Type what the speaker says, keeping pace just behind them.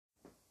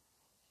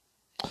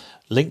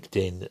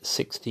LinkedIn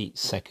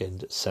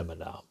 60-second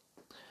seminar.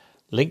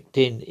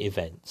 LinkedIn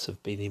events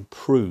have been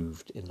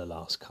improved in the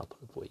last couple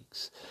of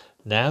weeks.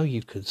 Now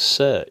you can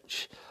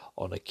search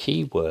on a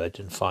keyword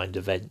and find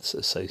events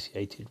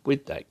associated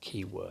with that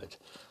keyword.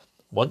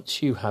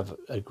 Once you have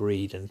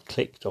agreed and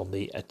clicked on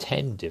the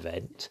attend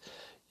event,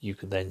 you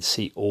can then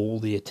see all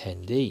the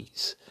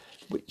attendees,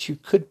 which you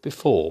could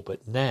before,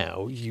 but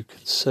now you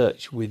can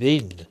search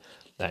within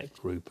that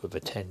group of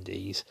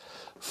attendees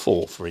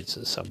for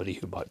instance, somebody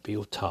who might be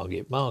your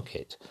target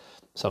market,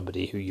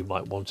 somebody who you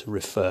might want to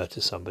refer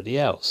to somebody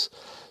else,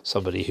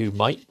 somebody who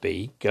might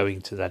be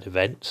going to that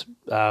event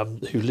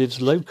who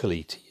lives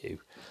locally to you.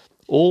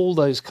 All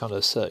those kind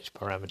of search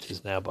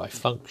parameters now by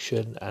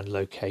function and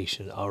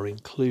location are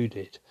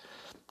included.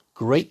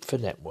 Great for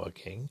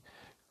networking,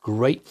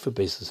 great for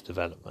business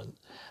development,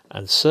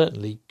 and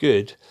certainly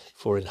good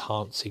for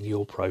enhancing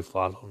your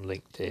profile on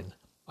LinkedIn.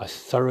 I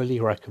thoroughly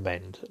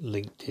recommend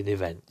LinkedIn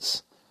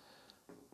events.